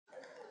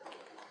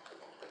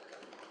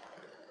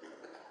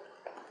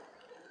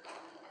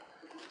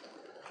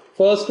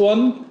first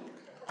one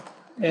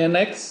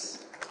nx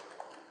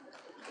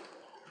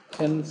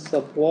n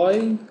sub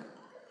y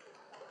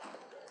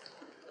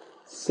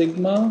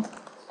sigma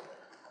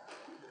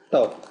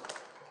tau.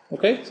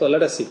 Okay, so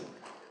let us see.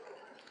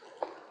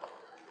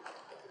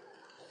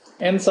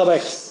 N sub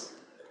x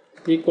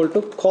equal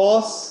to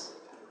cos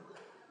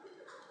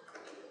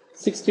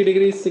 60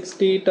 degrees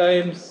 60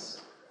 times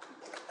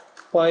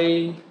pi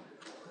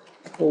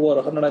over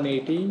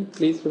 180.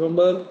 Please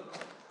remember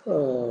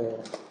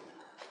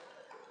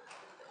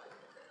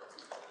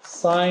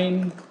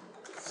sine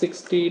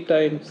 60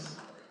 times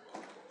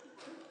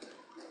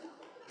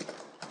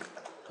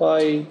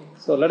pi.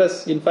 So let us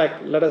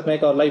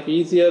make our life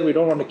easier. We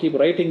don't want to keep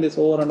writing this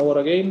over and over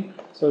again.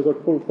 So we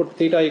could put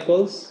theta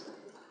equals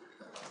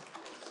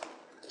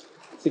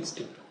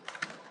 60.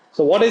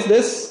 So what is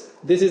this?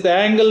 This is the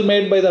angle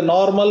made by the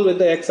normal with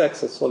the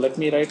x-axis. So let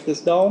me write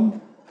this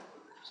down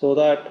so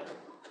that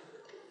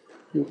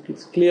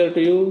it's clear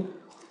to you.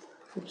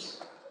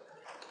 Oops.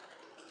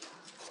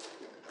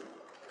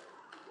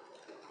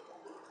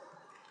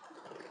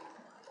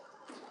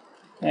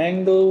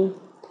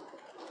 Angle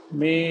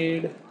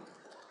made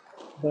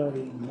by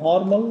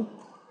normal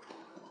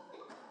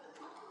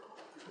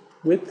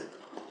with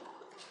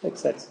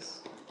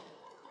x-axis.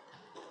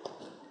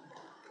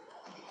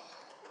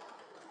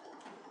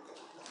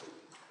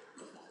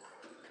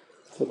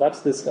 So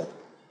that's this guy.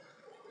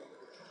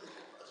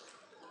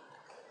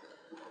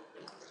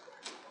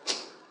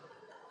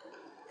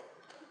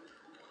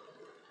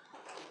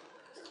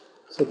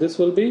 So this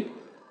will be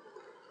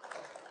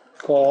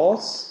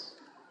cos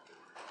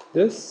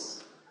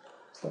this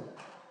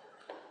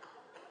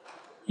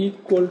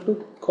equal to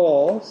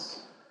cos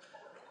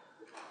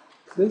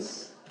this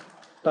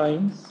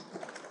times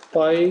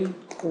pi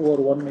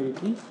over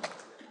 180.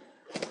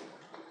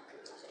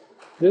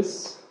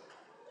 This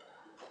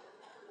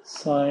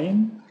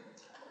sine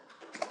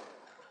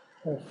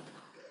of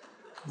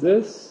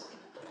this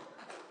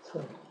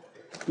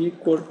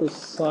equal to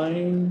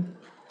sine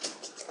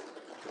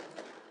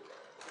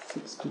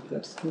 60.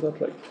 Let's do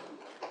that right.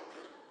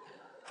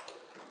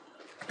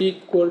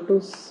 Equal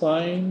to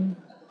sine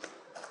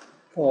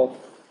of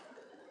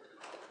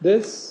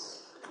this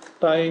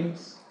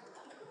times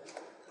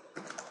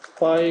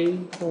pi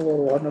over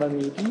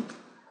 180.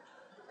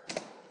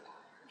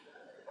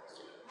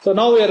 So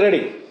now we are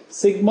ready.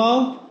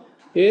 Sigma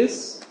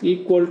is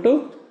equal to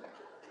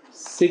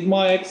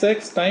sigma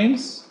xx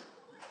times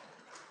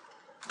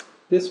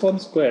this one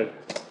squared,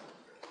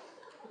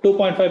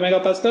 2.5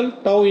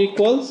 megapascal. Tau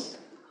equals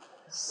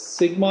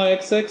sigma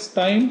xx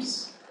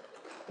times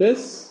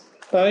this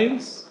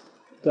times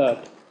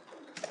that.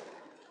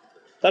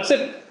 That's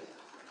it.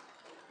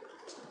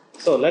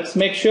 So let's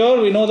make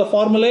sure we know the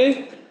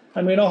formulae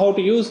and we know how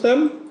to use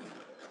them.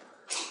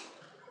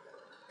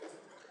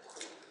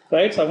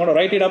 Right, so I'm going to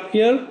write it up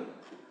here.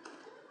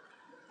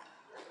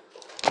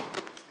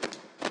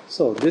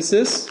 So this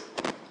is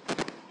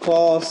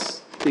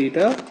cos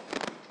theta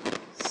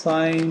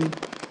sine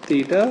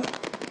theta.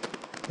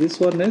 This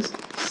one is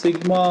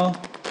sigma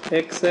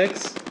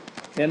xx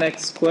nx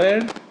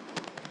squared.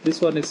 This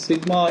one is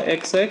sigma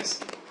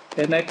xx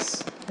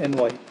nx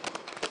ny.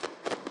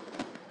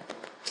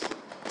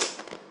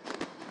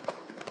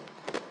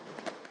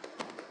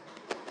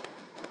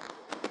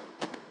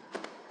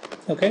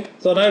 Okay,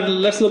 so now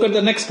let's look at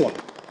the next one.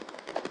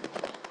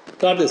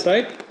 Got this,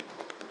 right?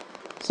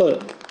 So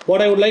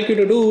what I would like you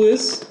to do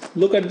is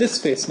look at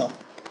this face now.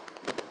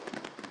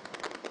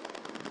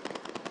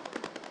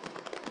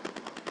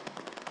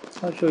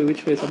 I'll show you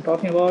which face I'm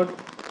talking about.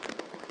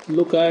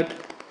 Look at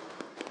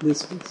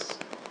this face.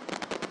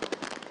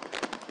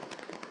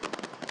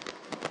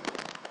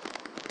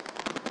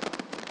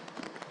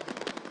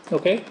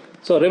 Okay,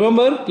 so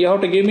remember you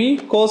have to give me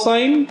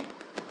cosine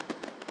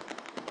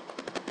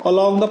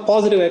along the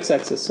positive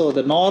x-axis. So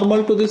the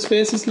normal to this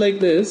face is like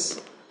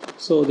this.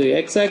 So the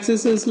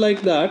x-axis is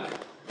like that.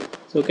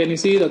 So can you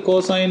see the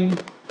cosine,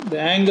 the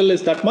angle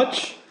is that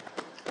much.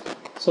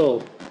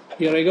 So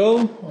here I go,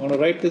 I'm going to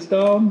write this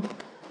down.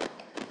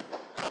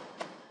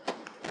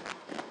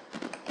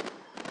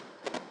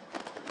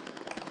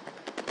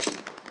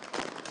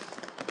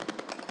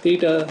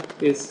 Theta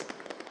is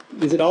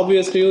it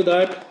obvious to you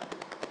that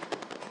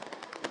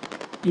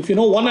if you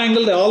know one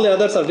angle, all the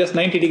others are just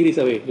 90 degrees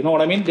away? You know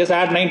what I mean? Just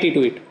add 90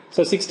 to it.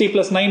 So 60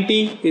 plus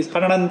 90 is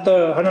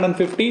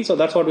 150. So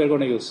that's what we're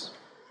going to use.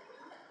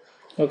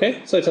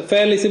 Okay, so it's a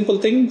fairly simple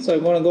thing. So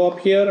I'm going to go up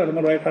here and I'm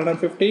going to write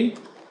 150.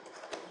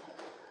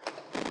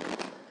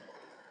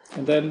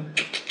 And then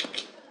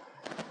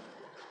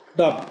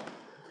done.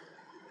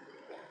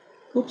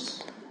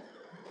 Oops.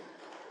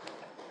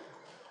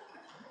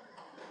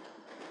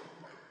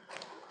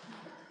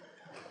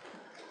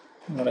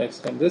 I'm going to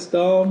extend this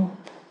down.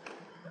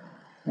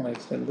 I'm going to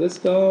extend this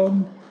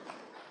down.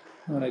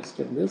 I'm going to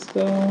extend this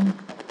down.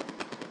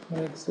 I'm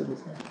going to extend this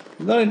down.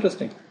 Isn't that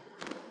interesting?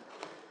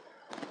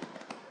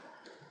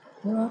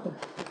 What happened?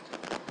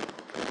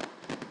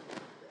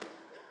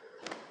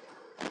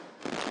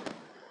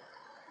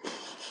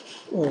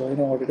 Oh, I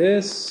know what it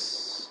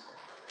is.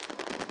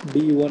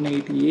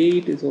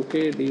 D188 is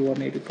okay,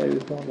 D185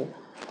 is not okay.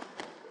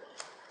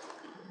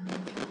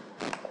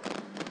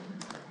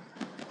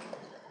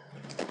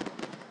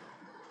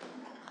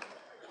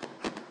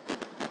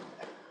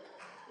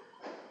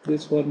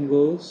 This one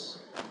goes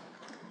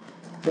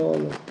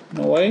 $.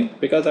 No, why?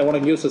 Because I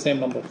want to use the same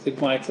number,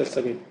 sigma xx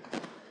again.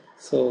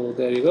 So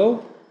there you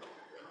go.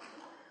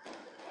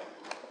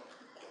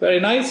 Very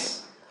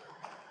nice.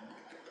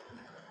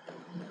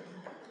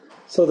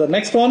 So the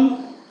next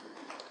one,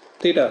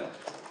 theta.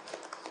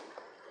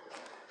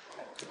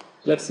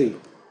 Let's see.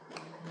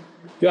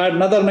 You add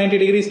another 90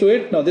 degrees to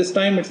it. Now this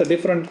time it's a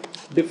different.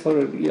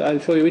 I'll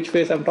show you which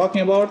phase I'm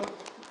talking about.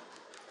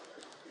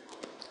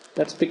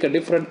 Let's pick a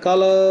different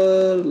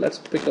color. Let's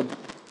pick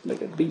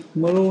like a deep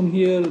maroon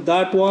here.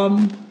 That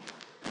one.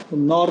 The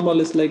normal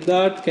is like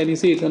that. Can you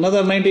see it's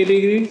another 90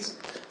 degrees?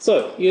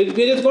 So we're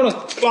just going to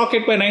clock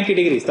it by 90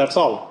 degrees. That's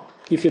all.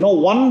 If you know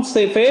one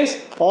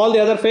phase, all the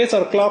other phases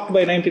are clocked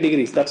by 90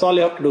 degrees. That's all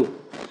you have to do.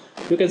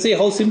 You can see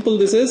how simple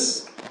this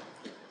is.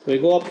 So we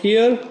go up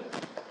here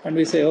and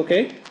we say,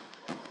 okay,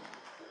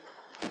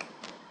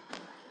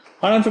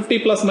 150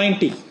 plus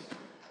 90.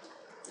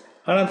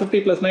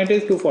 150 plus 90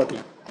 is 240.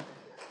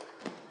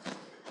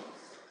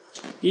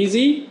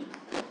 Easy.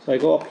 So I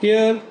go up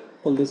here,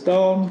 pull this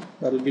down,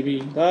 that will give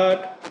me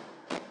that,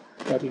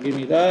 that will give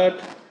me that,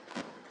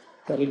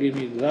 that will give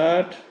me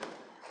that,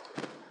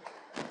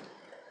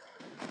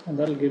 and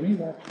that will give me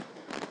that.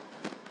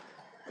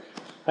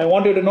 I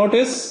want you to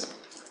notice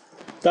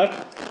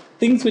that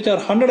things which are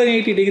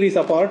 180 degrees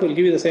apart will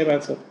give you the same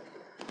answer.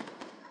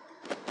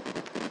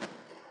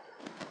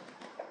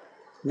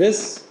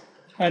 This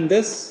and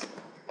this,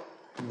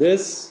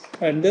 this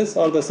and this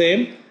are the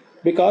same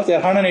because they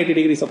are 180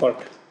 degrees apart.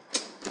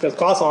 Because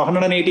cos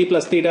 180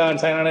 plus theta and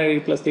sin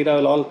 180 plus theta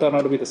will all turn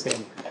out to be the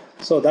same.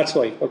 So that's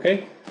why,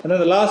 okay? And then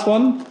the last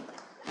one,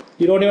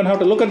 you don't even have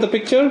to look at the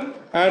picture,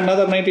 add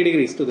another 90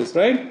 degrees to this,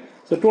 right?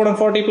 So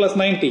 240 plus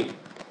 90,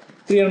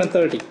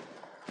 330.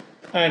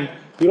 And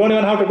you don't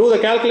even have to do the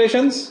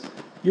calculations.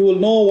 You will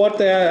know what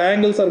the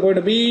angles are going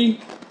to be.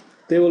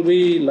 They will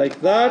be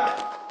like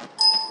that.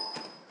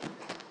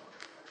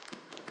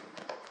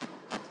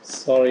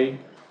 Sorry.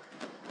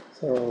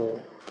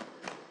 So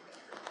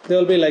they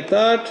will be like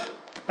that.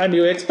 And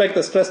you expect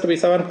the stress to be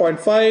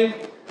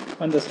 7.5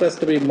 and the stress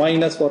to be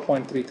minus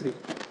 4.33.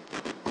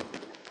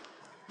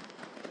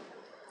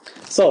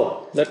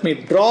 So let me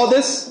draw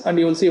this and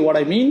you will see what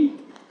I mean.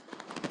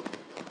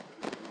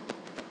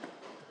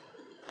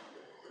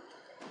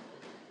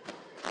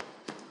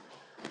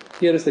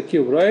 Here is the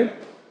cube, right?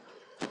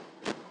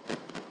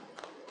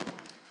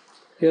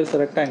 Here is the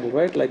rectangle,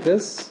 right? Like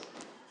this.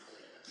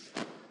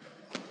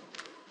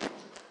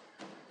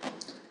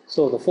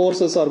 So the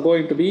forces are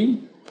going to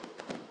be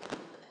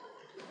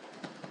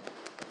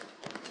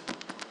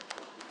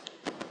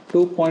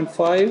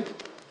 2.5,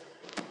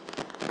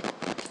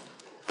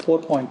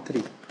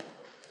 4.3.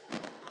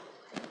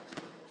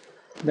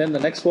 Then the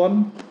next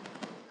one,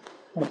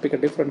 I'm going to pick a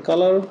different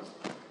color.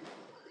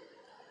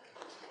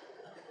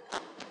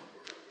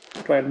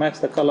 Try and match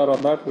the color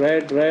on that,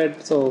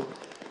 red. So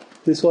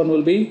this one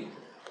will be,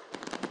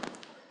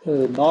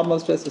 normal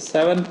stress is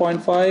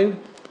 7.5.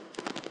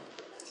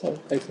 So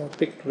I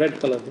picked red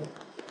color here.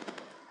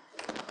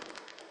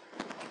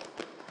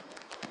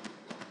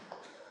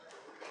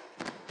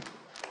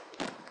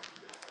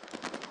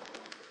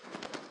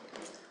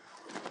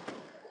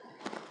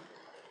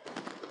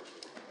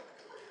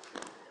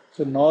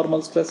 So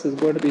normal stress is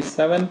going to be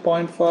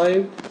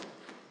 7.5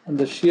 and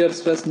the shear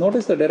stress,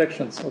 notice the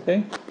directions,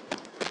 okay,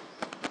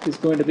 is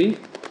going to be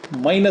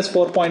minus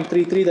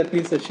 4.33. That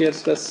means the shear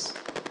stress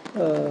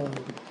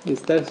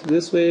is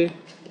this way,